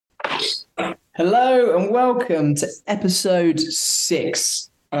Hello and welcome to episode 6.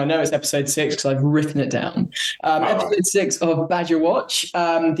 I know it's episode 6 because I've written it down. Episode 6 of Badger Watch,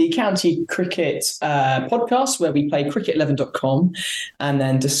 the county cricket podcast where we play cricket11.com and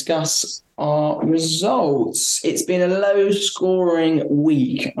then discuss our results. It's been a low-scoring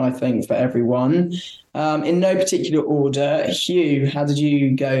week, I think, for everyone. In no particular order. Hugh, how did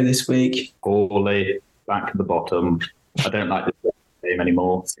you go this week? Poorly, back at the bottom. I don't like this game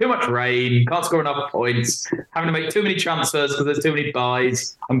anymore. Too much rain, can't score enough points, having to make too many transfers because there's too many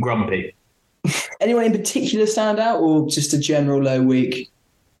buys. I'm grumpy. Anyone in particular stand out or just a general low week?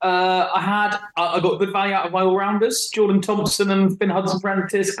 I got good value out of my all-rounders. Jordan Thompson and Finn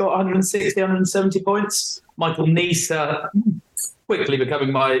Hudson-Prentice got 160, 170 points. Michael Neser quickly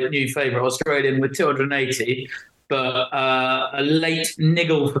becoming my new favourite Australian with 280. But a late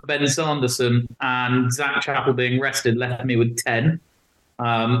niggle for Ben Sanderson and Zach Chappell being rested left me with 10.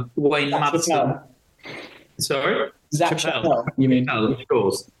 Wayne Madsen. Sorry? Zach Chappell, you mean? Chappell, of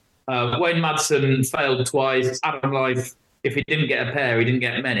course. Wayne Madsen failed twice. Adam Life, if he didn't get a pair, he didn't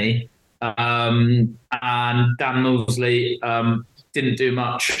get many. And Dan Mosley didn't do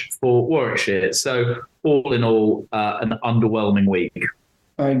much for Warwickshire. So all in all, an underwhelming week.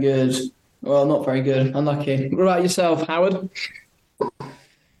 Very good. Well, not very good. Unlucky. What about yourself, Howard?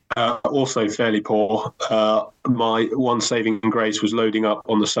 Also fairly poor. My one saving grace was loading up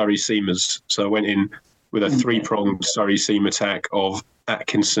on the Surrey seamers. So I went in with a three-pronged Surrey seam attack of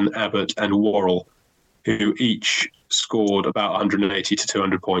Atkinson, Abbott and Worrell, who each scored about 180 to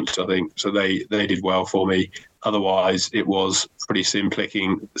 200 points, I think. So they did well for me. Otherwise, it was pretty slim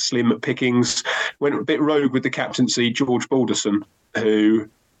pickings. Went a bit rogue with the captaincy, George Balderson, who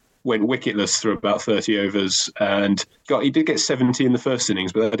went wicketless through about 30 overs and he did get 70 in the first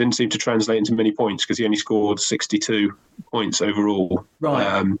innings, but that didn't seem to translate into many points because he only scored 62 points overall.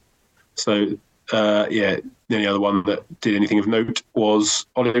 Right. The only other one that did anything of note was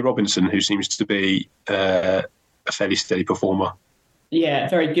Ollie Robinson, who seems to be a fairly steady performer. Yeah,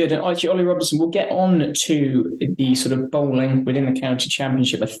 very good. And actually, Ollie Robinson, we'll get on to the sort of bowling within the county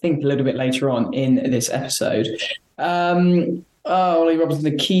championship, I think, a little bit later on in this episode. Ollie Robinson,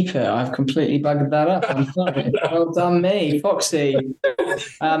 the keeper. I've completely bugged that up. I'm sorry. Well done, me, Foxy.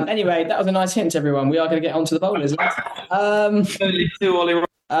 Anyway, that was a nice hint, everyone. We are going to get on to the bowlers. Only two Ollie.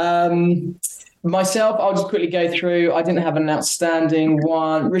 Myself, I'll just quickly go through. I didn't have an outstanding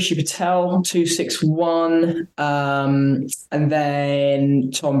one. Rishi Patel, 261. And then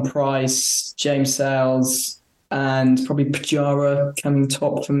Tom Price, James Sales, and probably Pujara coming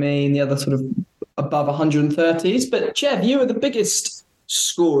top for me, and the other sort of above 130s. But Chev, you were the biggest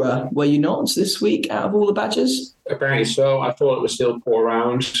scorer, were you not, this week out of all the Badgers? Apparently so. I thought it was still 4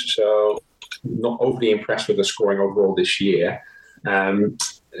 rounds, so not overly impressed with the scoring overall this year.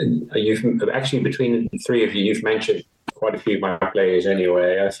 You've actually, between the three of you, you've mentioned quite a few of my players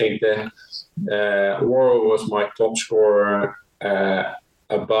anyway. I think that Worrell was my top scorer.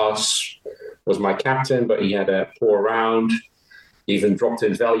 Abbas was my captain, but he had a poor round. Even dropped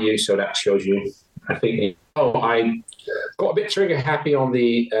in value, so that shows you. I think I got a bit trigger happy on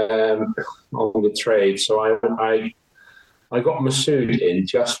the trade, so I got Masood in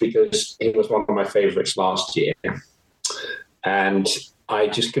just because he was one of my favourites last year, and I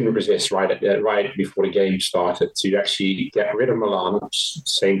just couldn't resist right before the game started to actually get rid of Milan,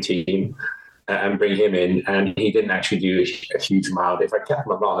 same team, and bring him in, and he didn't actually do a huge amount. If I kept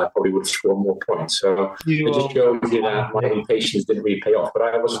Milan, I probably would have scored more points. So it just shows you that my impatience didn't really pay off. But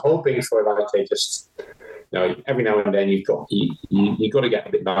I was hoping for every now and then you got to get a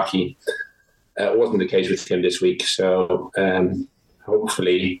bit lucky. It wasn't the case with him this week, so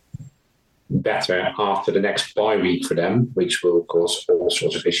hopefully better after the next bye week for them, which will cause all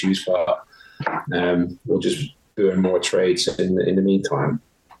sorts of issues. But we'll just burn more trades in the meantime.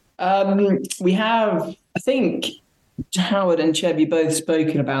 We have, I think, Howard and Chevy both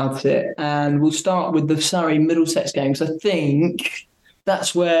spoken about it, and we'll start with the Surrey Middlesex game, because I think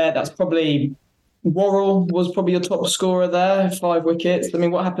that's probably Worrell was probably your top scorer there, 5 wickets. I mean,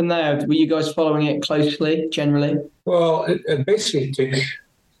 what happened there? Were you guys following it closely, generally? Well, it basically took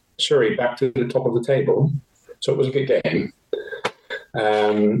Surrey back to the top of the table, so it was a good game.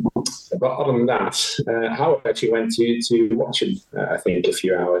 But other than that, Howard actually went to watch him, I think, a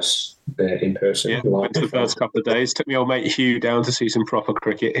few hours in person. Yeah, went to the first couple of days. Took me old mate Hugh down to see some proper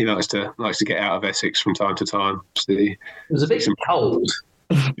cricket. He likes to get out of Essex from time to time. It was a bit cold.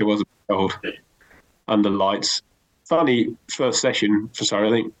 It was a bit cold. Under lights. Funny first session for Surrey.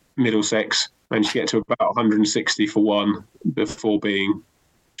 I think Middlesex managed to get to about 160 for one before being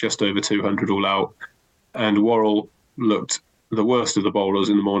just over 200 all out. And Worrell looked the worst of the bowlers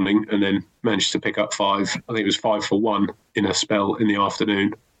in the morning and then managed to pick up 5. I think it was 5 for 1 in a spell in the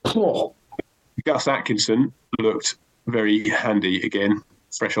afternoon. Oh. Gus Atkinson looked very handy again,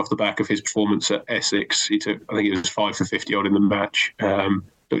 fresh off the back of his performance at Essex. He took, I think it was 5 for 50 odd in the match.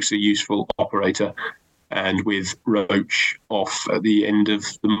 Looks a useful operator. And with Roach off at the end of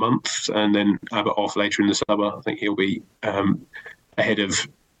the month and then Abbott off later in the summer, I think he'll be ahead of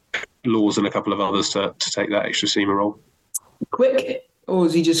Laws and a couple of others to take that extra seamer role. Quick, or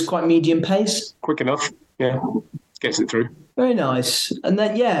is he just quite medium pace? Quick enough, yeah. Gets it through. Very nice. And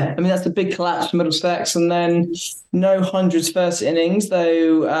then, yeah, I mean, that's the big collapse for Middlesex. And then no hundreds first innings,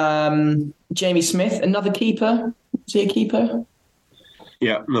 though Jamie Smith, another keeper. Is he a keeper?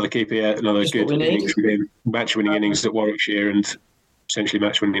 Yeah, another keeper, yeah. Another Just good innings from him. Match-winning innings at Warwickshire and essentially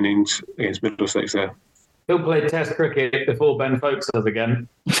match-winning innings against Middlesex there. He'll play Test cricket before Ben Foakes does again.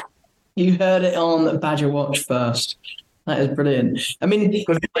 You heard it on Badger Watch first. That is brilliant. I mean,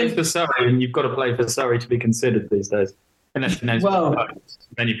 because he plays for Surrey, and you've got to play for Surrey to be considered these days. Unless you know,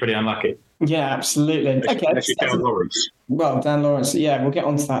 then you're pretty unlucky. Yeah, absolutely. Okay. Dan Lawrence. Well, Dan Lawrence, yeah, we'll get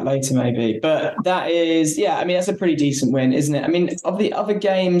onto that later maybe. But that is, yeah, I mean, that's a pretty decent win, isn't it? I mean, of the other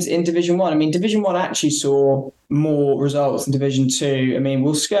games in Division 1, I mean, Division 1 actually saw more results than Division 2. I mean,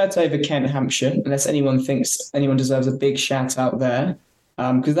 we'll skirt over Kent, Hampshire, unless anyone thinks anyone deserves a big shout out there,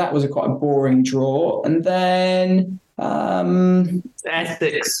 because that was quite a boring draw. And then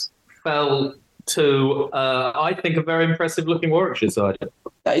Essex fell to, I think, a very impressive looking Warwickshire side.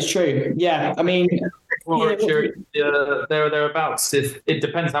 That is true. Yeah, I mean, Warwickshire, thereabouts. It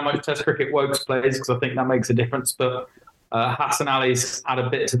depends how much Test cricket Woakes plays, because I think that makes a difference. But Hassan Ali's add a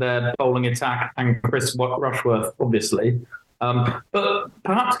bit to their bowling attack, and Chris Rushworth, obviously. But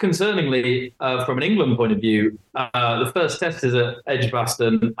perhaps concerningly, from an England point of view, the first test is at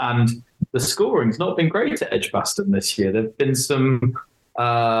Edgbaston, and the scoring's not been great at Edgbaston this year. There have been some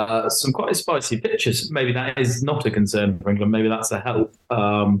quite spicy pitches. Maybe that is not a concern for England. Maybe that's a help.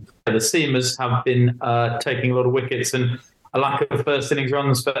 The seamers have been taking a lot of wickets, and a lack of first innings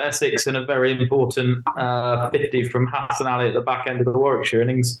runs for Essex, and a very important 50 from Hassan Ali at the back end of the Warwickshire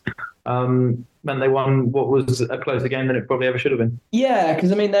innings meant they won what was a closer game than it probably ever should have been. Yeah,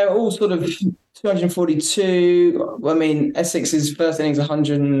 because I mean, they're all sort of 242. I mean, Essex's first innings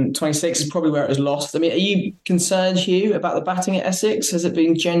 126 is probably where it was lost. I mean, are you concerned, Hugh, about the batting at Essex? Has it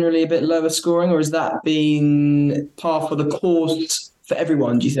been generally a bit lower scoring, or has that been par for the course for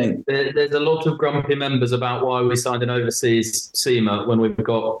everyone, do you think? There's a lot of grumpy members about why we signed an overseas seamer when we've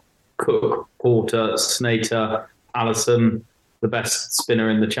got Cook, Porter, Snater, Allison, the best spinner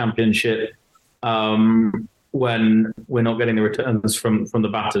in the championship, when we're not getting the returns from the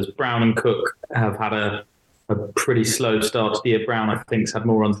batters. Brown and Cook have had a pretty slow start to the year. Brown, I think, has had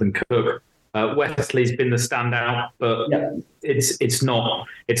more runs than Cook. Wesley's been the standout, but it's not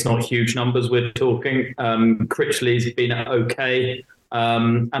huge numbers we're talking. Critchley's been okay.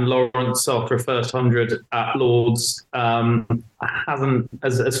 And Lawrence, after a first 100 at Lords, hasn't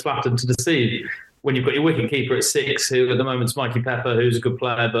as flattered to deceive. When you've got your wicket-keeper at 6, who at the moment's Mikey Pepper, who's a good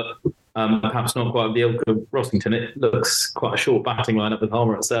player, but perhaps not quite the ilk of Rossington, it looks quite a short batting lineup with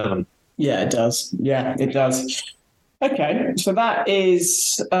Harmer at 7. Yeah, it does. Yeah, it does. Okay, so that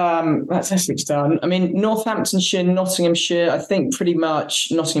is that's Essex done. I mean, Northamptonshire, Nottinghamshire, I think pretty much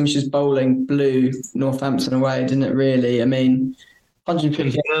Nottinghamshire's bowling blew Northampton away, didn't it really? I mean,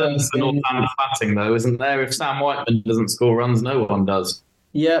 150. Concerns for Northampton batting, though, isn't there? If Sam Whiteman doesn't score runs, no one does.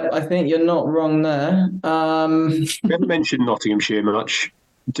 Yep, I think you're not wrong there. We haven't mentioned Nottinghamshire much.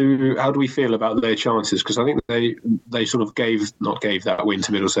 How do we feel about their chances? Because I think they sort of gave that win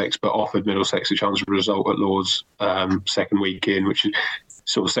to Middlesex, but offered Middlesex a chance of a result at Lords second week in, which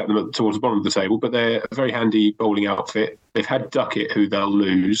sort of set them towards the bottom of the table. But they're a very handy bowling outfit. They've had Duckett, who they'll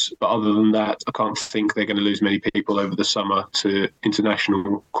lose, but other than that, I can't think they're going to lose many people over the summer to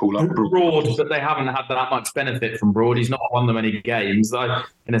international call-up. Broad, but they haven't had that much benefit from Broad. He's not won them any games.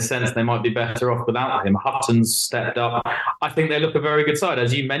 In a sense, they might be better off without him. Hutton's stepped up. I think they look a very good side.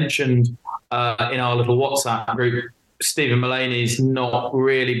 As you mentioned in our little WhatsApp group, Stephen Mullaney's not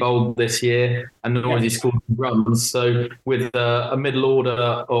really bowled this year, and nor has he scored runs. So with a middle order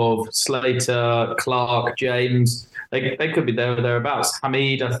of Slater, Clark, James, they could be there or thereabouts.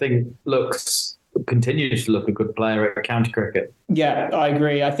 Hamid, I think, continues to look a good player at county cricket. Yeah, I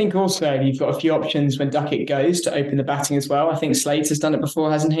agree. I think also you've got a few options when Duckett goes to open the batting as well. I think Slater's done it before,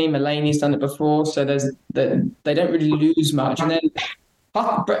 hasn't he? Mullaney's done it before. So they don't really lose much. And then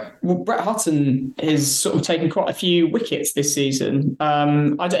Brett Hutton has sort of taken quite a few wickets this season.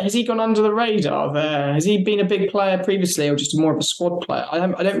 Has he gone under the radar there? Has he been a big player previously, or just more of a squad player? I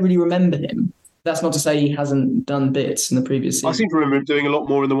don't really remember him. That's not to say he hasn't done bits in the previous season. I seem to remember him doing a lot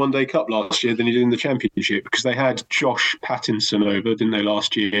more in the One Day Cup last year than he did in the Championship, because they had Josh Pattinson over, didn't they,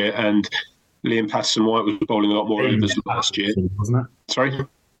 last year? And Liam Patterson-White was bowling a lot more overs last year. Wasn't it? Sorry?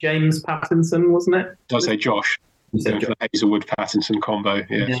 James Pattinson, wasn't it? Did I say Josh? The Hazelwood-Pattinson combo.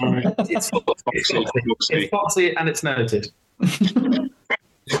 Yeah, sorry. It's foxy and it's noted.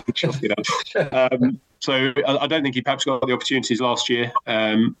 So I don't think he perhaps got the opportunities last year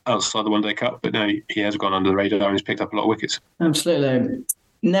outside the One Day Cup, but no, he has gone under the radar and he's picked up a lot of wickets. Absolutely.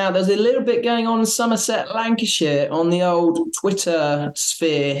 Now, there's a little bit going on in Somerset, Lancashire on the old Twitter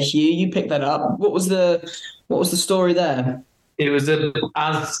sphere. Hugh, you picked that up. What was the story there? It was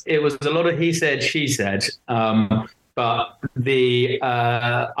a lot of he said, she said. But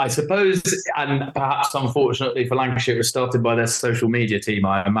I suppose, and perhaps unfortunately for Lancashire, it was started by their social media team,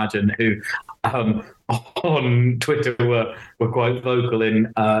 I imagine, who on Twitter were quite vocal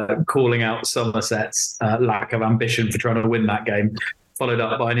in calling out Somerset's lack of ambition for trying to win that game, followed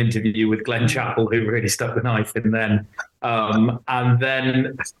up by an interview with Glenn Chappell, who really stuck the knife in then. And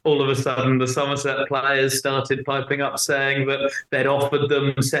then all of a sudden, the Somerset players started piping up saying that they'd offered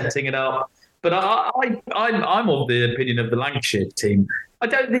them setting it up. But I'm of the opinion of the Lancashire team. I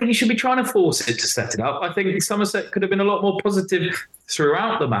don't think you should be trying to force it to set it up. I think Somerset could have been a lot more positive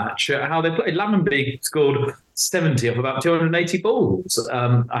throughout the match at how they played. Lammonby scored 70 off about 280 balls. I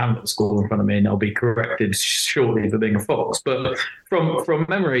haven't got the score in front of me and I'll be corrected shortly for being a fox. But from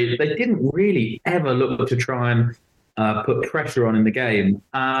memory, they didn't really ever look to try and put pressure on in the game.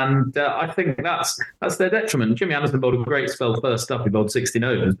 And I think that's their detriment. Jimmy Anderson bowled a great spell first up. He bowled 16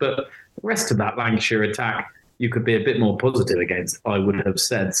 overs. But the rest of that Lancashire attack, you could be a bit more positive against, I would have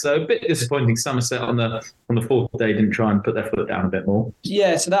said. So a bit disappointing. Somerset on the fourth day didn't try and put their foot down a bit more.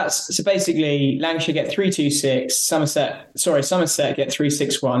 Yeah, so basically Lancashire get 3-2-6, Somerset get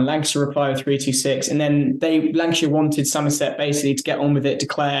 3-6-1, Lancashire reply with 3-2-6, and then Lancashire wanted Somerset basically to get on with it,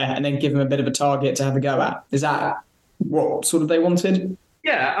 declare, and then give them a bit of a target to have a go at. Is that what sort of they wanted?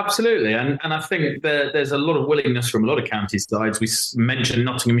 Yeah, absolutely. And I think there's a lot of willingness from a lot of county sides. We mentioned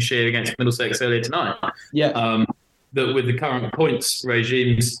Nottinghamshire against Middlesex earlier tonight. Yeah. That with the current points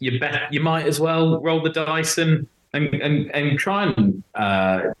regimes, you might as well roll the dice and try and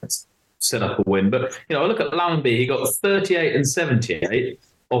set up a win. But, I look at Lammonby, he got 38 and 78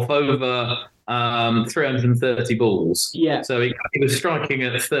 off over 330 balls. Yeah. So he was striking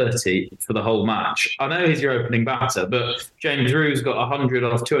at 30 for the whole match. I know he's your opening batter, but James Rew's got 100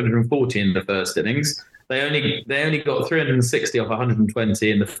 off 240 in the first innings. They only got 360 off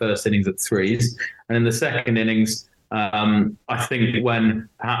 120 in the first innings at threes. And in the second innings, I think when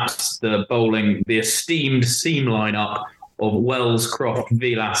perhaps the esteemed seam lineup of Wells, Croft,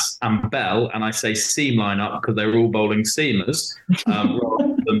 Vilas and Bell, and I say seam lineup because they were all bowling seamers,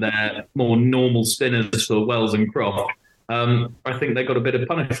 rather than their more normal spinners for Wells and Croft. I think they got a bit of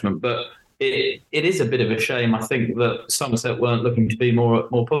punishment, but it is a bit of a shame, I think, that Somerset weren't looking to be more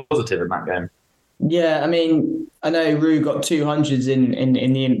positive in that game. Yeah, I mean, I know Rue got 200s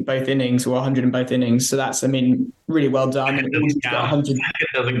in both innings, or 100 in both innings. So that's, really well done. It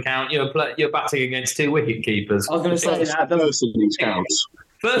doesn't count. You're batting against two wicket keepers. I was going to say that. First innings counts.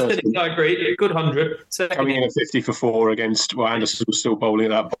 First innings, I agree. Good 100. Second coming in at 50 for 4 against, Anderson was still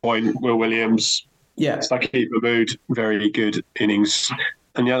bowling at that point. Will Williams. Yeah. Saqib Mahmood, very good innings.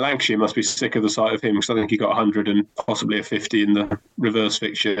 And Lancashire must be sick of the sight of him, because I think he got 100 and possibly a 50 in the reverse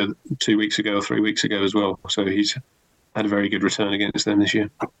fixture 2 weeks ago or 3 weeks ago as well. So he's had a very good return against them this year.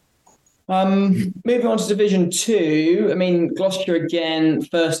 Moving on to Division 2, Gloucester again,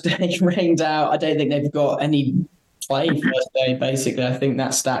 first day rained out. I don't think they've got any play first day, basically. I think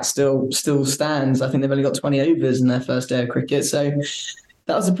that stat still stands. I think they've only got 20 overs in their first day of cricket. So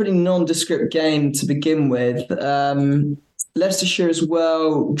that was a pretty nondescript game to begin with. Leicestershire as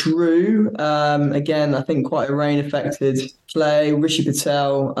well drew. Again, I think quite a rain-affected play. Rishi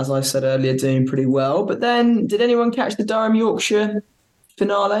Patel, as I said earlier, doing pretty well. But then, did anyone catch the Durham-Yorkshire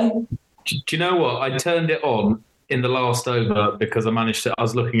finale? Do you know what? I turned it on in the last over because I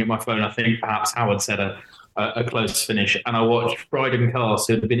was looking at my phone. I think perhaps Howard said a close finish. And I watched Bryden Cass,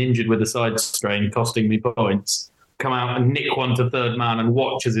 who had been injured with a side strain, costing me points, come out and nick one to third man and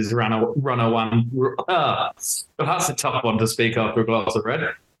watch as his runner one. That's a tough one to speak after a glass of red.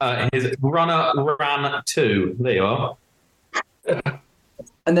 His runner ran two. There you are.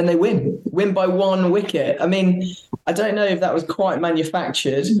 And then they win by 1 wicket. I don't know if that was quite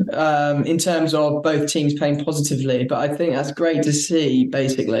manufactured in terms of both teams playing positively, but I think that's great to see,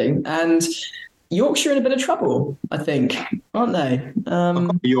 basically. And Yorkshire in a bit of trouble, I think, aren't they? I've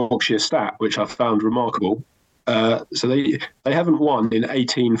got the Yorkshire stat, which I found remarkable. So they haven't won in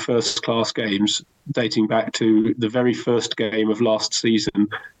 18 first-class games, dating back to the very first game of last season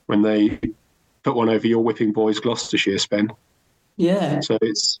when they put one over your whipping boys, Gloucestershire, Spen. Yeah. So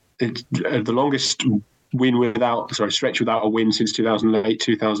it's the longest stretch without a win since 2008,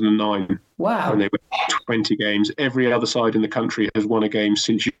 2009. Wow. When they went 20 games. Every other side in the country has won a game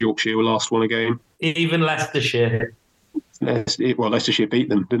since Yorkshire were last won a game. Even Leicestershire. Leicestershire beat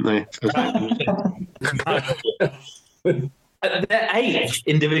them, didn't they? They're 8th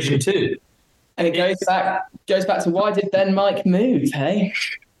in Division 2. And it goes back to why did Ben Mike move, hey?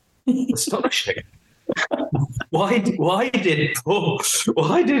 Astonishing. Why did poor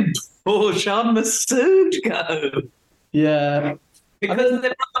Sean Masood go? Yeah. Because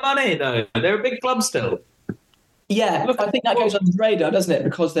they've got the money, though. They're a big club still. Yeah, I think that goes under the radar, doesn't it?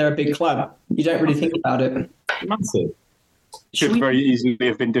 Because they're a big club. You don't really think about it. Massive. Should very easily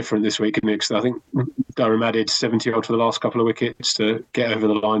have been different this week, Nick. So I think Durham added 70 odd for the last couple of wickets to get over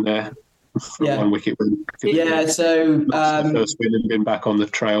the line there. Yeah. One wicket win. Yeah, so the first win and been back on the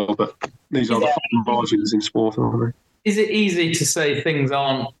trail, but these are the margins in sport, aren't they? Is it easy to say things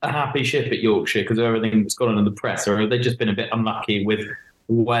aren't a happy ship at Yorkshire because of everything that's gone on in the press, or have they just been a bit unlucky with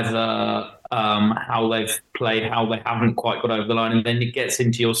whether how they've played, how they haven't quite got over the line, and then it gets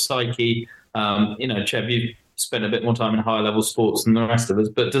into your psyche? Chev, you've spent a bit more time in higher level sports than the rest of us,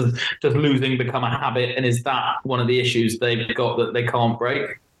 but does losing become a habit, and is that one of the issues they've got that they can't break?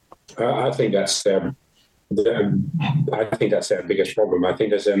 I think that's their biggest problem. I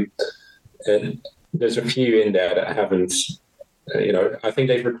think there's a few in there that haven't. I think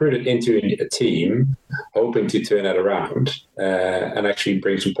they've recruited into a team hoping to turn that around and actually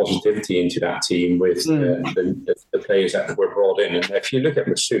bring some positivity into that team with the players that were brought in. And if you look at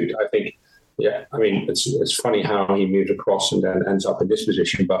Masood, I think, it's funny how he moved across and then ends up in this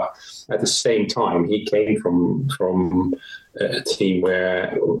position. But at the same time, he came from a team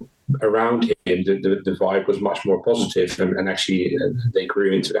where around him the vibe was much more positive, and actually they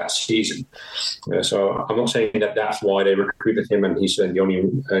grew into that season. So I'm not saying that that's why they recruited him and he's the only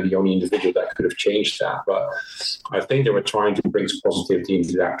individual that could have changed that, but I think they were trying to bring some positivity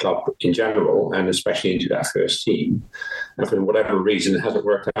into that club in general, and especially into that first team. And for whatever reason, it hasn't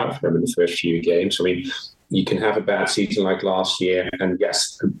worked out for them in the first few games. I mean, you can have a bad season like last year, and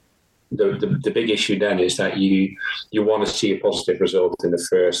yes, the big issue then is that you want to see a positive result in the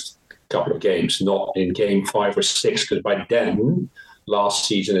first couple of games, not in game 5 or 6, because by then last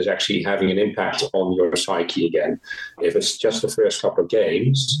season is actually having an impact on your psyche again. If it's just the first couple of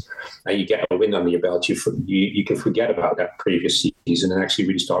games and you get a win under your belt, you can forget about that previous season and actually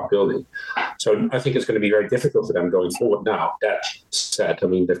really start building. So I think it's going to be very difficult for them going forward now. That said,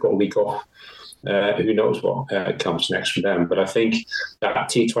 they've got a week off. Who knows what comes next for them. But I think that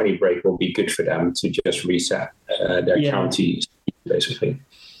T20 break will be good for them to just reset their counties, basically.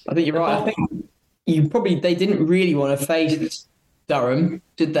 I think you're right. I think they didn't really want to face Durham,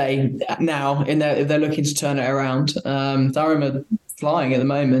 did they? Now, if they're looking to turn it around. Durham are flying at the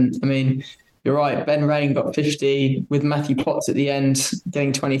moment. I mean, you're right. Ben Raine got 50 with Matthew Potts at the end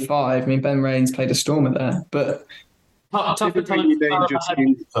getting 25. I mean, Ben Raine's played a stormer there. But considering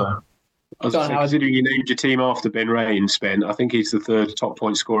you named your team after Ben Raine, Spen, I think he's the third top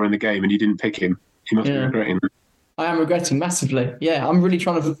point scorer in the game, and you didn't pick him. You must be regretting that. I am regretting massively. Yeah, I'm really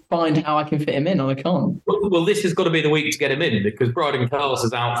trying to find how I can fit him in, and I can't. Well, this has got to be the week to get him in, because Bryden Carlos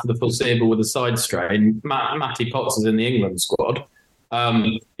is out for the foreseeable with a side strain. Matty Potts is in the England squad.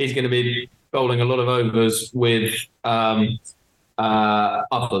 He's going to be bowling a lot of overs with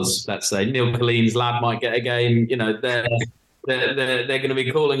others, let's say. Neil Colleen's lad might get a game. They're going to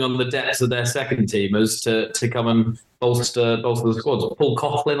be calling on the depths of their second teamers to come and bolster the squads. Paul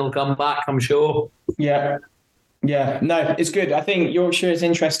Coughlin will come back, I'm sure. Yeah, no, it's good. I think Yorkshire is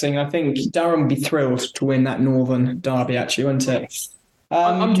interesting. I think Durham would be thrilled to win that Northern derby, actually, wouldn't it?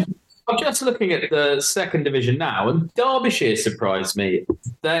 I'm just looking at the second division now, and Derbyshire surprised me.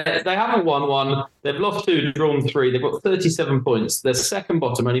 They haven't won one. They've lost 2, drawn 3. They've got 37 points. They're second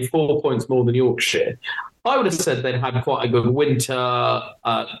bottom, only 4 points more than Yorkshire. I would have said they'd had quite a good winter.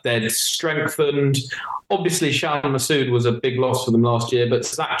 They'd strengthened. Obviously, Shan Masood was a big loss for them last year, but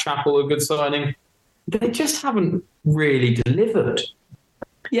Zach Chappell, a good signing. They just haven't really delivered.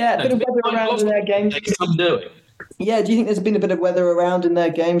 Yeah, a bit of weather around in their games. Yeah, do you think there's been a bit of weather around in their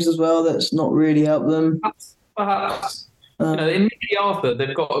games as well that's not really helped them? Perhaps. In Mickey Arthur,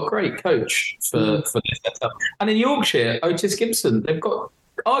 they've got a great coach for this setup. And in Yorkshire, Otis Gibson, they've got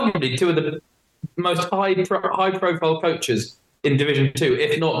arguably 2 of the most high-profile coaches in Division 2,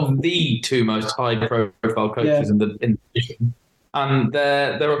 if not the 2 most high-profile coaches in the division. and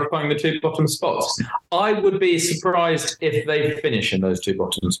they're occupying the two bottom spots. I would be surprised if they finish in those two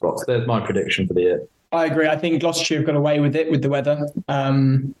bottom spots. There's my prediction for the year. I agree. I think Gloucestershire have got away with it with the weather.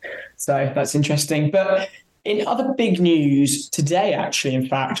 So that's interesting. But in other big news today, actually, in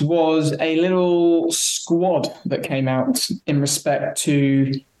fact, was a little squad that came out in respect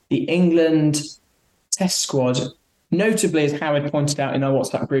to the England test squad, notably, as Howard pointed out in our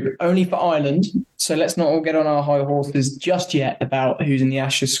WhatsApp group, only for Ireland. So let's not all get on our high horses just yet about who's in the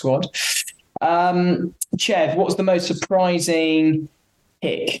Ashes squad. Chev, what's the most surprising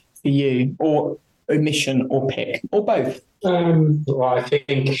pick for you, or omission, or pick, or both? Well, I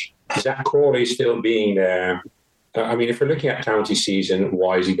think Zach Crawley still being there. I mean, if we're looking at county season,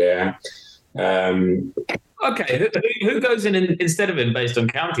 why is he there? Okay, who goes in instead of him based on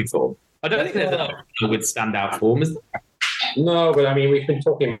county form? I don't think there's enough with standout form, is there? No, but I mean, we've been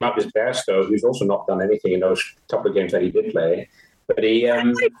talking about this Bairstow, who's also not done anything in those couple of games that he did play. But he...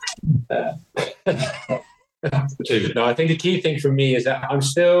 No, I think the key thing for me is that I'm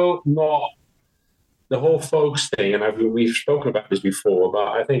still not... The whole Folkes thing, and we've spoken about this before, but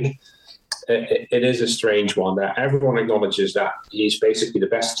I think it is a strange one that everyone acknowledges that he's basically the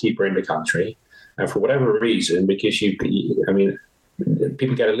best keeper in the country. And for whatever reason, because people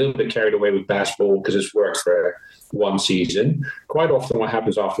get a little bit carried away with basketball because it's worked for one season. Quite often what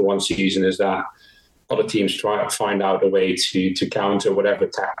happens after one season is that other teams try to find out a way to counter whatever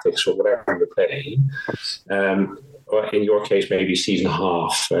tactics or whatever you're playing. Or in your case, maybe season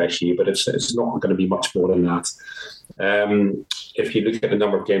half, actually, but it's not going to be much more than that. If you look at the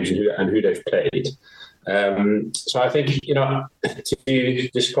number of games and who they've played. So I think, to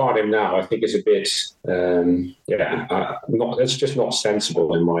discard him now, I think is a bit, it's just not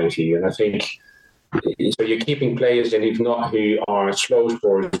sensible in my view. And I think, so you're keeping players in who are slow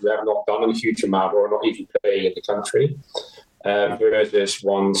scorers, who have not done a huge amount or not even playing in the country, versus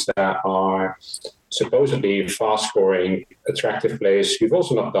ones that are supposedly fast-scoring, attractive players who've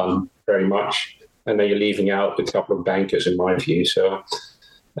also not done very much, and then you're leaving out a couple of bankers, in my view. So,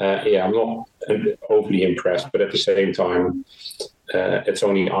 I'm not overly impressed, but at the same time, it's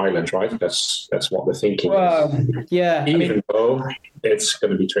only Ireland, right? That's what we're thinking. Well, yeah. Even though it's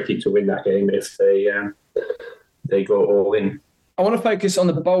going to be tricky to win that game if they go all in. I want to focus on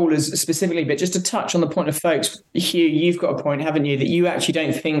the bowlers specifically, but just to touch on the point of Folkes, Hugh, you've got a point, haven't you, that you actually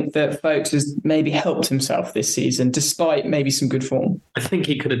don't think that Folkes has maybe helped himself this season, despite maybe some good form? I think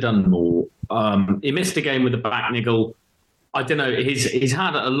he could have done more. He missed a game with a back niggle. I don't know. He's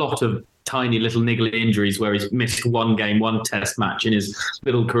had a lot of tiny little niggly injuries where he's missed one game, one test match in his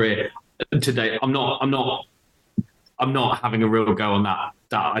little career. Today, I'm not having a real go on that.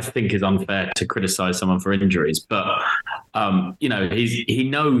 That I think is unfair to criticise someone for injuries, but he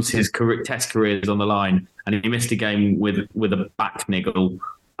knows his test career is on the line, and he missed a game with a back niggle.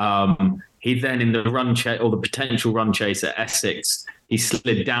 He then, in the run chase or the potential run chase at Essex, he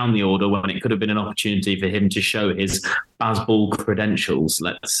slid down the order when it could have been an opportunity for him to show his Bazball credentials,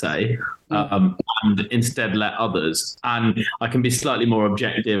 let's say, and instead let others. And I can be slightly more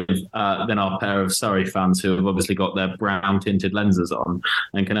objective than our pair of Surrey fans who have obviously got their brown-tinted lenses on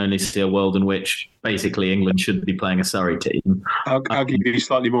and can only see a world in which basically England should be playing a Surrey team. I'll give you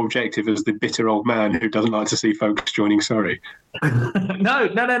slightly more objective as the bitter old man who doesn't like to see Folkes joining Surrey. No.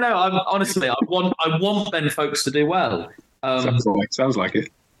 Honestly, I want Ben Folkes to do well. Sounds like it.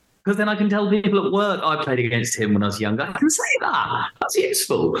 Because then I can tell people at work I played against him when I was younger. I can say that. That's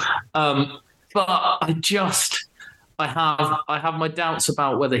useful. But I have my doubts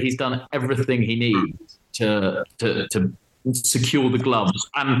about whether he's done everything he needs to secure the gloves.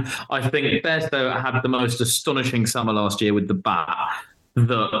 And I think Bairstow had the most astonishing summer last year with the bat.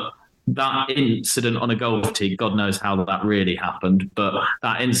 That incident on a golf tee, God knows how that really happened, but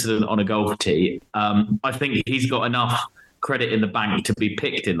that incident on a golf tee, I think he's got enough credit in the bank to be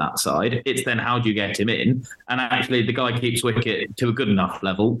picked in that side. It's then how do you get him in? And actually the guy keeps wicket to a good enough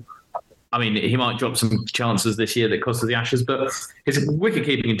level. I mean, he might drop some chances this year that cost us the Ashes, but his wicket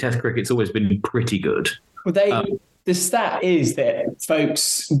keeping in Test cricket's always been pretty good. Well, the stat is that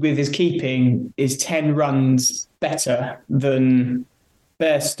Folkes with his keeping is 10 runs better than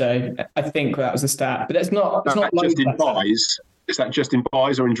Bairstow. I think that was the stat, but it's not just in buys. Is that just in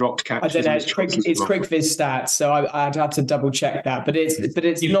buys or in dropped catches? I don't know. It's CricViz stats, so I'd have to double check that. But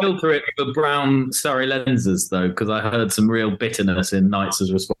it's you not. Filter it with brown Surrey lenses though, because I heard some real bitterness in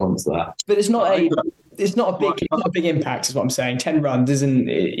Knights' response to that. But it's not a big impact, is what I'm saying. 10 runs isn't,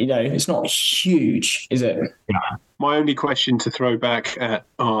 it's not huge, is it? Yeah. My only question to throw back at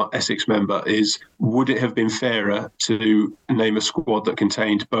our Essex member is, would it have been fairer to name a squad that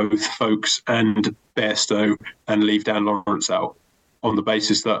contained both Folkes and Bairstow and leave Dan Lawrence out? on the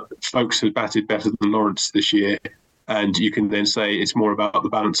basis that Folkes has batted better than Lawrence this year. And you can then say it's more about the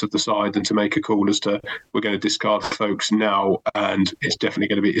balance of the side than to make a call as to we're going to discard Folkes now, and it's definitely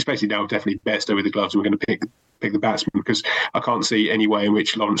going to be, especially now, definitely Bairstow with the gloves, and we're going to pick the batsman, because I can't see any way in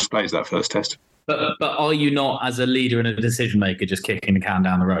which Lawrence plays that first test. But are you not, as a leader and a decision maker, just kicking the can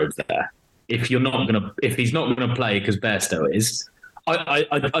down the road there? If he's not going to play because Bairstow is. I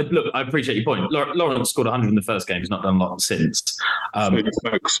appreciate your point. Lawrence scored 100 in the first game. He's not done a lot since.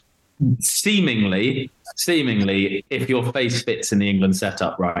 Seemingly, if your face fits in the England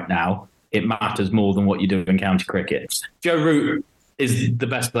setup right now, it matters more than what you do in county cricket. Joe Root is the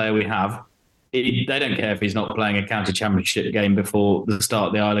best player we have. They don't care if he's not playing a county championship game before the start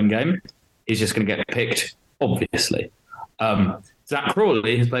of the Ireland game. He's just going to get picked, obviously. Zach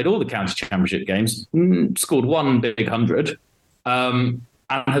Crawley has played all the county championship games, scored one big 100, and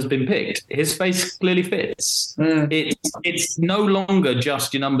has been picked. His face clearly fits. It's no longer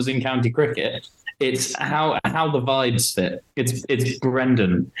just your numbers in county cricket. It's how the vibes fit. It's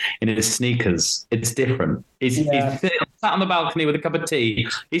Brendan in his sneakers. It's different. He's sat on the balcony with a cup of tea.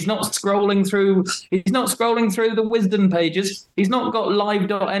 He's not scrolling through the Wisden pages. He's not got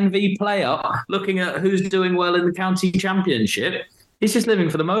live.nv play up looking at who's doing well in the county championship. He's just living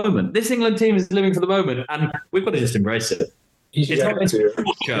for the moment. This England team is living for the moment, and we've got to just embrace it. It's not culture,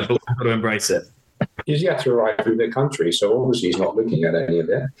 but we've got to embrace it. He's yet to arrive through the country, so obviously he's not looking at any of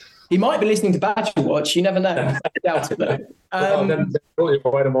it. He might be listening to Badger Watch. You never know. I doubt it, though. Then we'll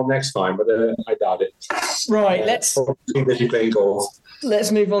invite him on next time, but I doubt it. Right, let's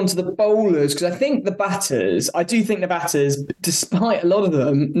move on to the bowlers, because I do think the batters, despite a lot of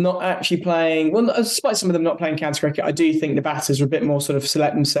them not actually playing, well, despite some of them not playing county cricket, I do think the batters are a bit more sort of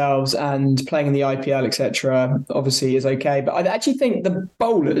select themselves, and playing in the IPL, etc. obviously is okay. But I actually think the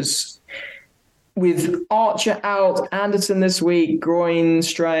bowlers, with Archer out, Anderson this week, groin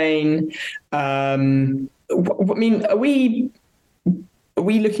strain. I mean, are we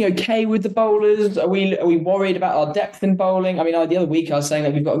looking okay with the bowlers? Are we worried about our depth in bowling? I mean, the other week I was saying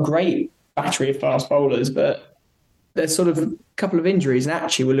that we've got a great battery of fast bowlers, but there's sort of a couple of injuries, and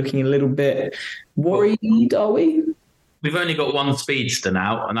actually we're looking a little bit worried, are we? We've only got one speedster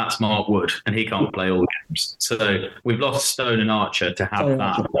now, and that's Mark Wood, and he can't play all games. So we've lost Stone and Archer to have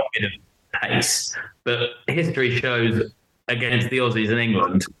that bit of pace. But history shows against the Aussies in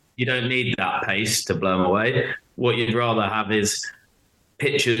England, you don't need that pace to blow them away. What you'd rather have is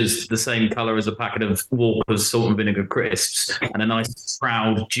pitchers the same colour as a packet of Walker's salt and vinegar crisps and a nice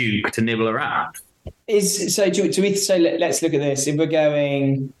proud Duke to nibble around. Let's look at this. If we're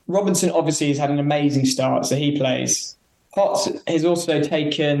going, Robinson obviously has had an amazing start, so he plays. Potts has also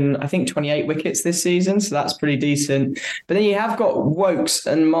taken, I think, 28 wickets this season, so that's pretty decent. But then you have got Woakes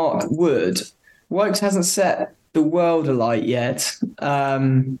and Mark Wood. Woakes hasn't set the world alight yet.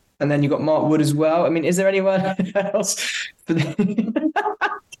 And then you've got Mark Wood as well. I mean, is there anyone else? For the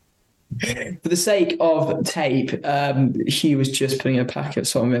sake of tape, Hugh was just putting a packet of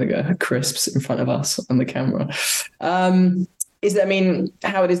salt and vinegar crisps in front of us on the camera. Howard, is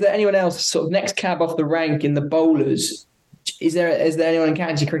there anyone else sort of next cab off the rank in the bowlers? Is there anyone in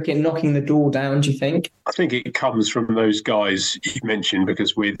county cricket knocking the door down, do you think? I think it comes from those guys you mentioned,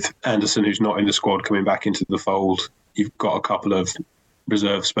 because with Anderson, who's not in the squad, coming back into the fold, you've got a couple of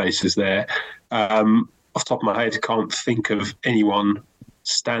reserve spaces there. Off the top of my head, can't think of anyone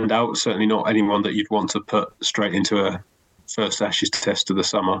stand out, certainly not anyone that you'd want to put straight into a first Ashes test of the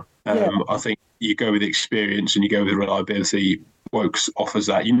summer. I think you go with experience and you go with reliability. Woakes offers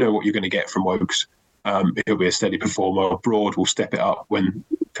that. You know what you're going to get from Woakes. He'll be a steady performer. Broad will step it up when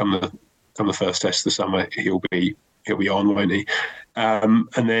come the first test of the summer. He'll be on, won't he? And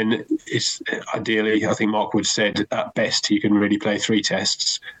then it's ideally, I think Mark Wood said, at best he can really play 3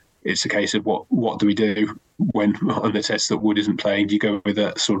 tests. It's a case of what do we do when on the test that Wood isn't playing? Do you go with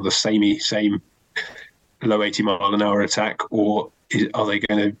a sort of the same low 80 mile an hour attack, or are they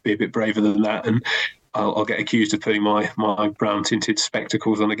going to be a bit braver than that? And I'll get accused of putting my brown tinted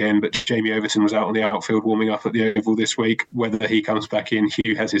spectacles on again, but Jamie Overton was out on the outfield warming up at the Oval this week. Whether he comes back in,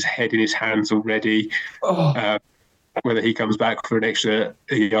 Hugh has his head in his hands already. Whether he comes back for an extra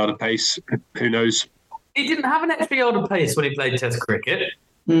yard of pace, who knows? He didn't have an extra yard of pace when he played Test cricket.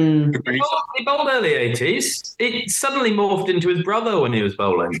 He bowled early 80s. It suddenly morphed into his brother when he was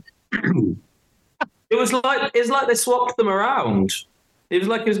bowling. It was like they swapped them around. It was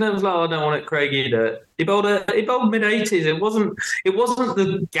like he was never like, I don't want it, Craig, you do it. He bowled mid-80s. It wasn't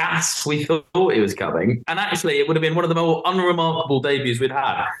the gas we thought he was coming. And actually, it would have been one of the more unremarkable debuts we'd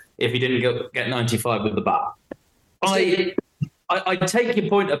had if he didn't get 95 with the bat. I I take your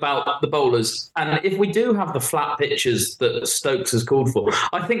point about the bowlers, and if we do have the flat pitches that Stokes has called for,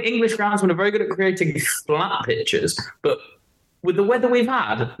 I think English groundsmen are very good at creating flat pitches, but with the weather we've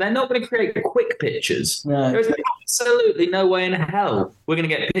had, they're not going to create quick pitches. No. There's absolutely no way in hell we're going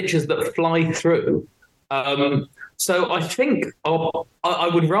to get pitches that fly through. So I think I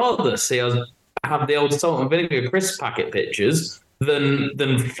would rather see us have the old salt and vinegar crisp packet pitches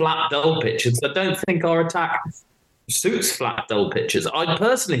than flat dull pitches. I don't think our attack suits flat dull pitches. I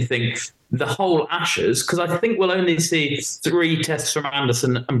personally think the whole Ashes, because I think we'll only see 3 tests from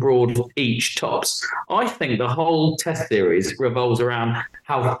Anderson and Broad each tops. I think the whole test series revolves around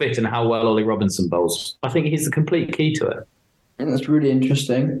how fit and how well Ollie Robinson bowls. I think he's the complete key to it. That's really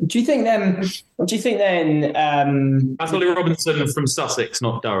interesting. Do you think then? That's Ollie Robinson from Sussex,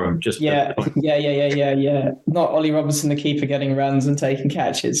 not Durham. Yeah. Not Ollie Robinson, the keeper, getting runs and taking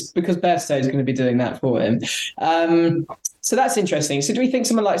catches, because Bairstow is going to be doing that for him. So that's interesting. So do we think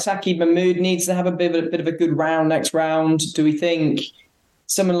someone like Saqib Mahmood needs to have a bit of a good round next round? Do we think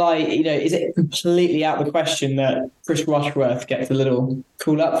someone like, is it completely out of the question that Chris Rushworth gets a little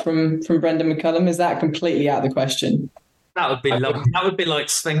call up from Brendan McCullum? Is that completely out of the question? That would be lovely. That would be like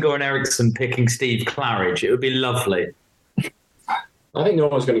Sven-Goran Eriksson picking Steve Claridge. It would be lovely. I think no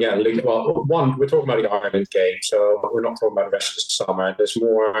one's going to get a look. Well, one, we're talking about the Ireland game, so we're not talking about the rest of the summer. There's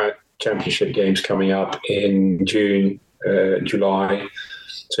more championship games coming up in June, July.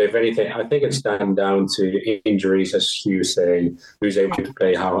 So if anything, I think it's down to injuries, as Hugh saying, who's able to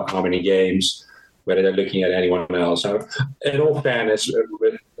play how many games, whether they're looking at anyone else. So in all fairness,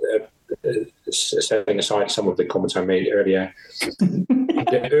 setting aside some of the comments I made earlier,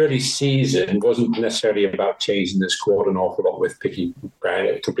 the early season wasn't necessarily about changing the squad an awful lot with picking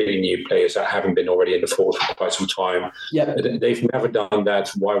completely new players that haven't been already in the force for quite some time. Yep. They've never done that.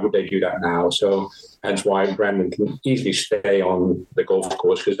 Why would they do that now? So hence why Brendan can easily stay on the golf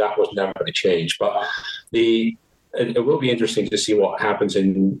course, because that was never going to change. But it will be interesting to see what happens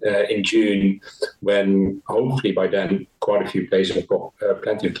in June, when hopefully by then quite a few players have got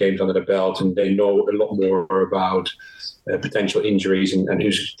plenty of games under the belt and they know a lot more about potential injuries and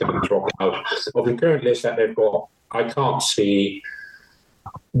who's going to drop out. Of the current list that they've got, I can't see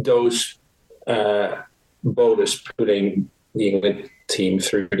those bowlers putting the England team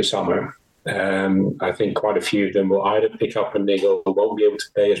through the summer. I think quite a few of them will either pick up a niggle, won't be able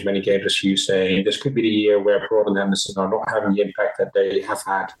to play as many games as you say. This could be the year where Broad and Anderson are not having the impact that they have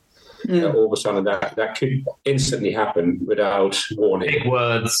had. All of a sudden, that could instantly happen without warning. Big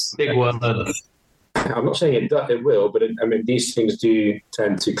words. I'm not saying it will, but these things do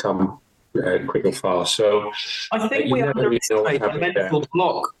tend to come quick and fast. So I think we underestimate the mental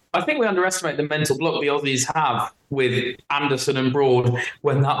block. I think we underestimate the mental block the Aussies have with Anderson and Broad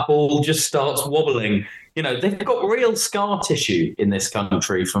when that ball just starts wobbling. They've got real scar tissue in this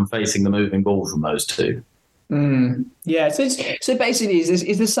country from facing the moving ball from those two. Yeah, so basically,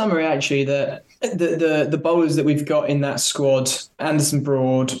 is the summary actually that the bowlers that we've got in that squad, Anderson,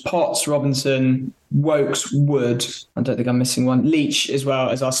 Broad, Potts, Robinson, Woakes, Wood, I don't think I'm missing one, Leach as well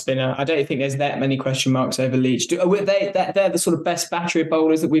as our spinner. I don't think there's that many question marks over Leach. They're the sort of best battery of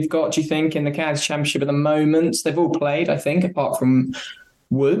bowlers that we've got, do you think, in the County Championship at the moment? They've all played, I think, apart from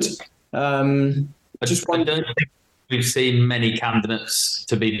Wood. I don't think we've seen many candidates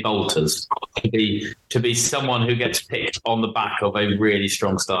to be bolters, to be someone who gets picked on the back of a really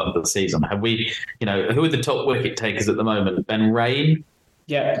strong start of the season. Have we, who are the top wicket takers at the moment? Ben Rain?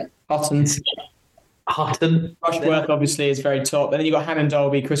 Yeah, Hutton. Rushworth obviously is very top. And then you've got Hannon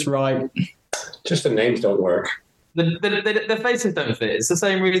Dolby, Chris Wright. Just the names don't work. The faces don't fit. It's the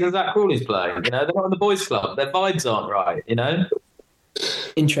same reason Zach Crawley's playing. They're not in the boys' club. Their vibes aren't right,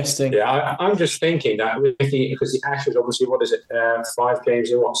 Interesting. Yeah, I'm just thinking that because the Ashes, obviously, 5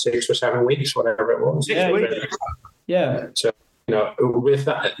 games in 6 or 7 weeks, whatever it was. Yeah. So with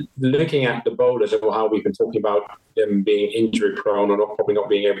that, looking at the bowlers and how we've been talking about them being injury prone or probably not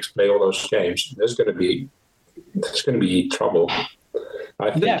being able to play all those games, there's going to be trouble.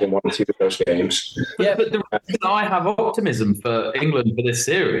 I think in 1 or 2 of those games. Yeah, but the reason I have optimism for England for this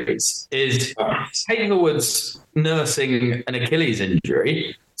series is Hazelwood's nursing an Achilles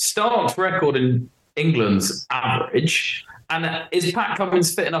injury, Stark's record in England's average, and is Pat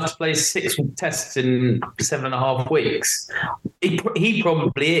Cummins fit enough to play 6 tests in 7.5 weeks? He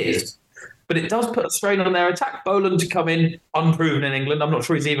probably is. But it does put a strain on their attack. Boland to come in unproven in England. I'm not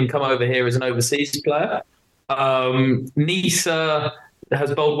sure he's even come over here as an overseas player. Nisa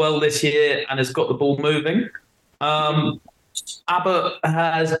has bowled well this year and has got the ball moving. Abbott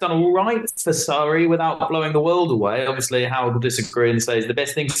has done all right for Surrey without blowing the world away. Obviously, Howard will disagree and say it's the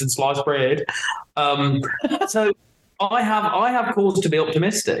best thing since sliced bread. So I have cause to be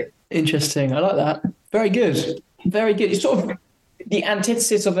optimistic. Interesting. I like that. Very good. Very good. It's sort of the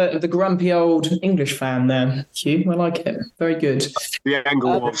antithesis of the grumpy old English fan there, Hugh. I like it. Very good. The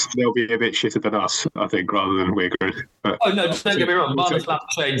angle was they'll be a bit shitter than us, I think, rather than we're good. But, Oh, no, don't get me wrong. Marnus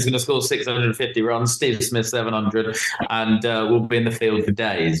Labuschagne going to score 650 runs, Steve Smith 700, and we'll be in the field for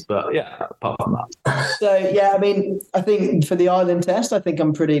days. But yeah, apart from that. So, yeah, I mean, I think for the Ireland test, I think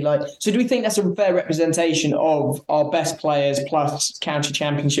I'm pretty like... So do we think that's a fair representation of our best players plus county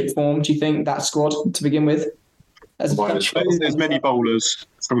championship form? Do you think that squad to begin with? There's many bowlers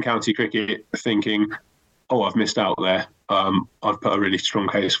from county cricket thinking, oh, I've missed out there. I've put a really strong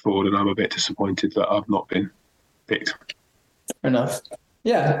case forward and I'm a bit disappointed that I've not been picked. Fair enough.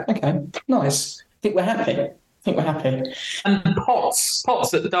 Yeah, okay. Nice. I think we're happy. And Potts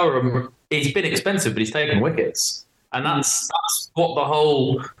at Durham, he's been expensive, but he's taken wickets. And that's what the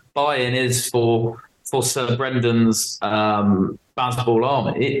whole buy-in is for Sir Brendan's Bazball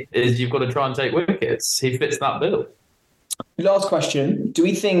army, is you've got to try and take wickets. He fits that bill. Last question. Do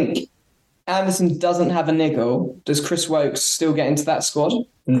we think Anderson doesn't have a niggle? Does Chris Woakes still get into that squad?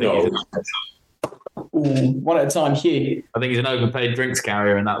 No. Ooh, one at a time, Hugh. I think he's an overpaid drinks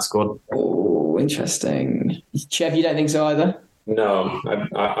carrier in that squad. Oh, interesting. Chev, you don't think so either? No,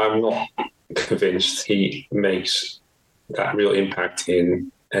 I'm not convinced he makes that real impact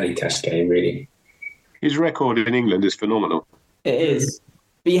in any test game, really. His record in England is phenomenal. It is.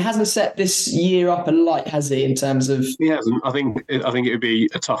 But he hasn't set this year up a light, has he, in terms of... He hasn't. I think it would be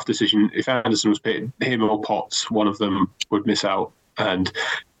a tough decision. If Anderson was picked, him or Potts, one of them would miss out. And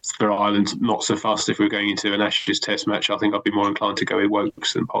for Ireland, not so fast if we're going into an Ashes test match. I think I'd be more inclined to go with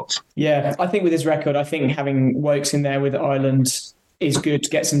Woakes than Potts. Yeah, I think with his record, I think having Woakes in there with Ireland is good to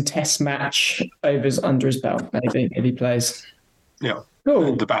get some test match overs under his belt, maybe, if he plays. Yeah. Cool.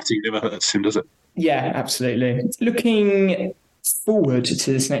 And the batting never hurts him, does it? Yeah, absolutely. Looking forward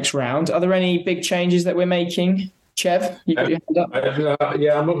to this next round, are there any big changes that we're making? Chev, you got your hand up?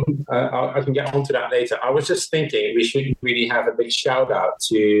 I can get onto that later. I was just thinking we should really have a big shout out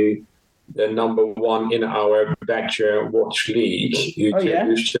to the number one in our Badger Watch League,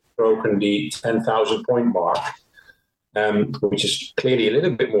 who's just broken the 10,000 point mark, which is clearly a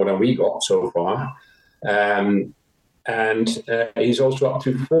little bit more than we got so far. And he's also up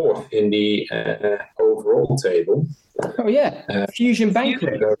to fourth in the overall table. Oh, yeah. Fusion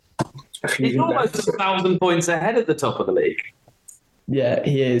Banquet. He's almost 1,000 points ahead at the top of the league. Yeah,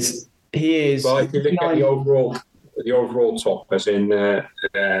 he is. He is. Well, if you look at the overall top, as in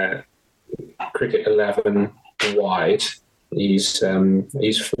cricket 11 wide, he's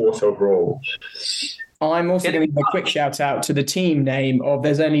fourth overall. I'm also going to give a quick shout out to the team name of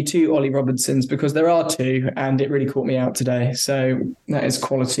there's only two Ollie Robinsons, because there are two, and it really caught me out today. So that is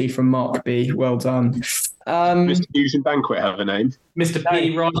quality from Mark B. Well done. Mr. Fusion Banquet have a name? Mr.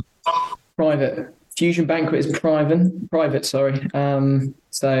 P. Ron. Private. Fusion Banquet is private, sorry.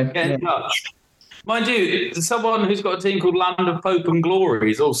 So get in touch. Mind you, someone who's got a team called Land of Hope and Glory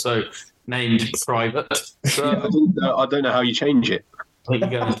is also named Private. So I don't know how you change it. I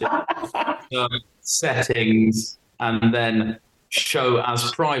think you go into settings and then show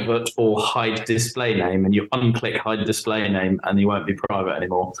as private or hide display name, and you unclick hide display name and you won't be private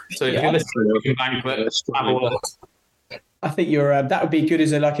anymore. So if you're listening to Banquet, have a look. I think you're. That would be good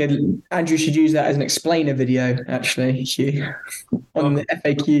as Andrew should use that as an explainer video, actually, Hugh, on the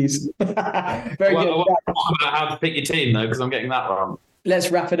FAQs. Very good. Talk about how to pick your team though, because I'm getting that wrong. Let's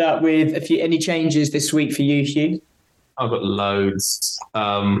wrap it up with any changes this week for you, Hugh. I've got loads.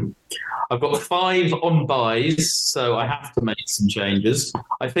 I've got 5 on buys, so I have to make some changes.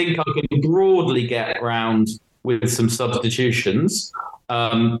 I think I can broadly get around with some substitutions,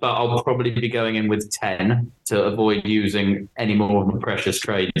 but I'll probably be going in with 10 to avoid using any more of my precious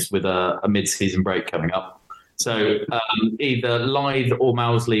trades with a mid-season break coming up. So either Lyth or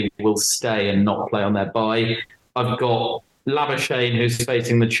Mousley will stay and not play on their bye. I've got Labuschagne, who's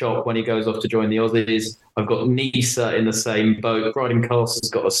facing the chop when he goes off to join the Aussies. I've got Nisa in the same boat. Bryden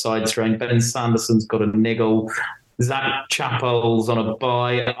Castle's got a side strain. Ben Sanderson's got a niggle. Zach Chappell's on a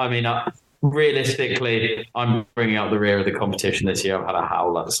bye. I mean, realistically, I'm bringing out the rear of the competition this year. I've had a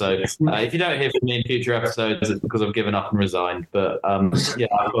howler. So if you don't hear from me in future episodes, it's because I've given up and resigned. But yeah,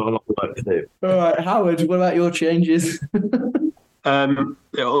 I've got a lot of work to do. All right, Howard, what about your changes?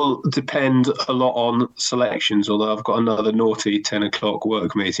 It'll depend a lot on selections, although I've got another naughty 10 o'clock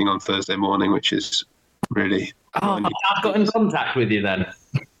work meeting on Thursday morning, which is really... I've got in contact with you then.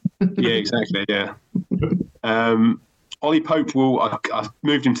 Yeah, exactly, yeah. Ollie Pope I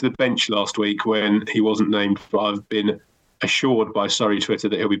moved him to the bench last week when he wasn't named, but I've been assured by Surrey Twitter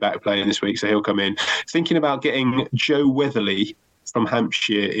that he'll be back playing this week, so he'll come in. Thinking about getting Joe Weatherly from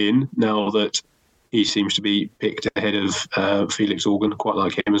Hampshire in, now that he seems to be picked ahead of Felix Organ. Quite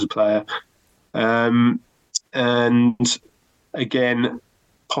like him as a player. And again,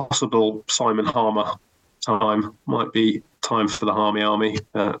 possible Simon Harmer time. Might be time for the Harmy Army.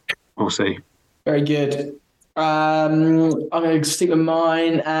 We'll see. Very good. I'm going to stick with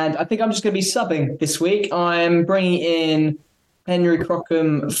mine, and I think I'm just going to be subbing this week. I'm bringing in Henry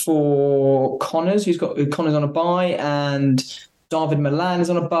Crockham for Connors, who's got Connors on a bye, and David Milan is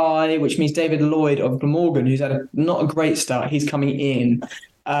on a bye, which means David Lloyd of Glamorgan, who's had not a great start, he's coming in.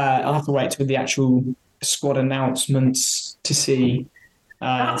 I'll have to wait till the actual squad announcements to see.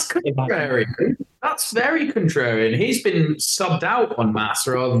 That's contrary. That's very contrarian. He's been subbed out on mass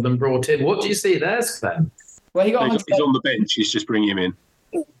rather than brought in. What do you see there, Sven? Well, he's on the bench. He's just bringing him in.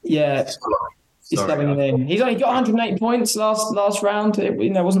 Yeah, he's subbing him in. He's only got 108 points last round. It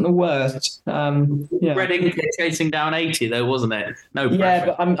wasn't the worst. Reading chasing down 80 though, wasn't it? No pressure. Yeah,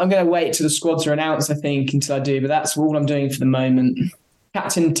 but I'm going to wait till the squads are announced, I think, until I do. But that's all I'm doing for the moment.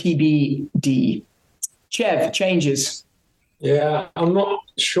 Captain TBD. Chev, changes. Yeah, I'm not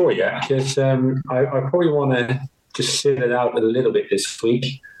sure yet because I probably want to just sit it out a little bit this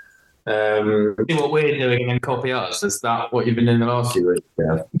week. See what we're doing and then copy us. Is that what you've been doing the last few weeks?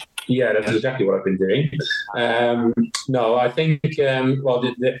 Yeah, that's exactly what I've been doing. No, I think,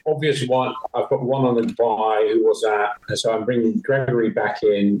 the obvious one, I've got one on the bye who was so I'm bringing Gregory back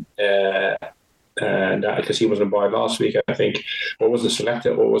in because he was on bye last week, I think. What was the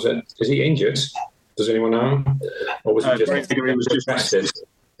selector? What was it? Is he injured? Does anyone know? Or was he Gregory was just rested?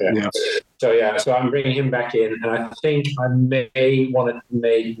 Yeah. So I'm bringing him back in, and I think I may want to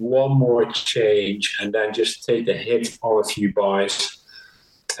make one more change and then just take the hit on a few buys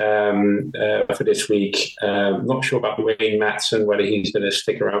for this week. Not sure about Wayne Matson, whether he's going to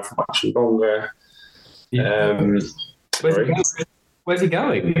stick around for much longer. Where's he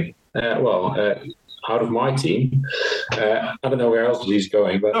going? Out of my team. I don't know where else he's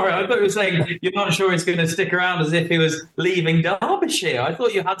going. But all right, I thought you were saying you're not sure he's going to stick around as if he was leaving Derbyshire. I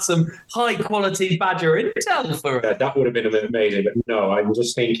thought you had some high-quality Badger intel for it. That would have been amazing, but no, I'm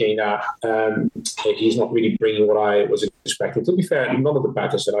just thinking that he's not really bringing what I was expecting. To be fair, none of the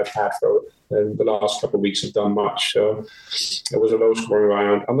Badgers that I've had for the last couple of weeks have done much, so it was a low-scoring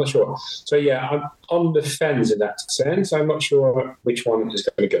round. I'm not sure. So, yeah, I'm on the fence in that sense. I'm not sure which one is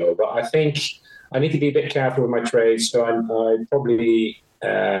going to go, but I think I need to be a bit careful with my trades, so I probably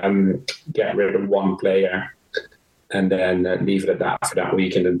get rid of one player and then leave it at that for that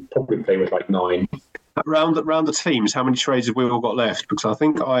week, and then probably play with like 9. Around the teams, how many trades have we all got left? Because I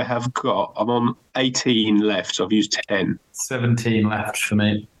think I'm on 18 left, so I've used 10. 17 left for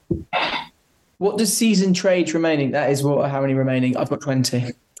me. What does season trades remaining? That is how many remaining? I've got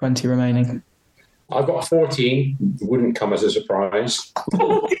 20 remaining. I've got 14. Wouldn't come as a surprise.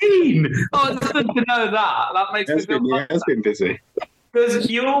 14? Oh, it's good to know that. That makes me feel like it's been busy. Because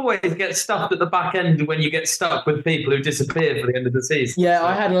you always get stuffed at the back end when you get stuck with people who disappear for the end of the season. Yeah,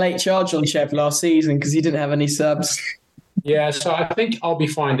 I had a late charge on Chev last season because he didn't have any subs. Yeah, so I think I'll be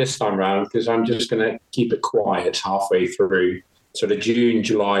fine this time round because I'm just going to keep it quiet halfway through. So the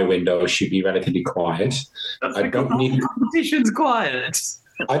June-July window should be relatively quiet. Competition's quiet.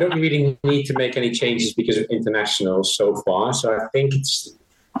 I don't really need to make any changes because of internationals so far. So I think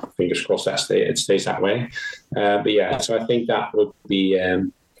fingers crossed that it stays that way. But yeah, so I think that would be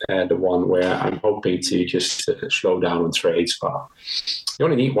the one where I'm hoping to just slow down on trades. But you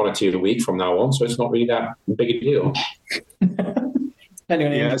only need 1 or 2 a week from now on, so it's not really that big a deal.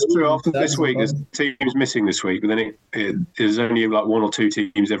 Yeah, it's true. After this week, there's teams missing this week, but then there's only like 1 or 2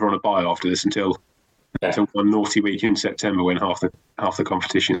 teams ever on a bye after this until one naughty week in September when half the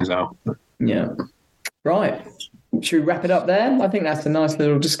competition is out. Yeah. Right. Should we wrap it up there? I think that's a nice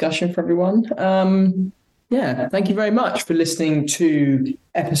little discussion for everyone. Thank you very much for listening to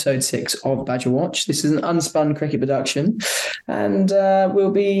episode 6 of Badger Watch. This is an unspun cricket production, and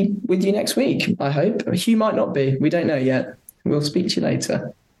we'll be with you next week, I hope. Hugh might not be. We don't know yet. We'll speak to you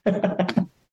later.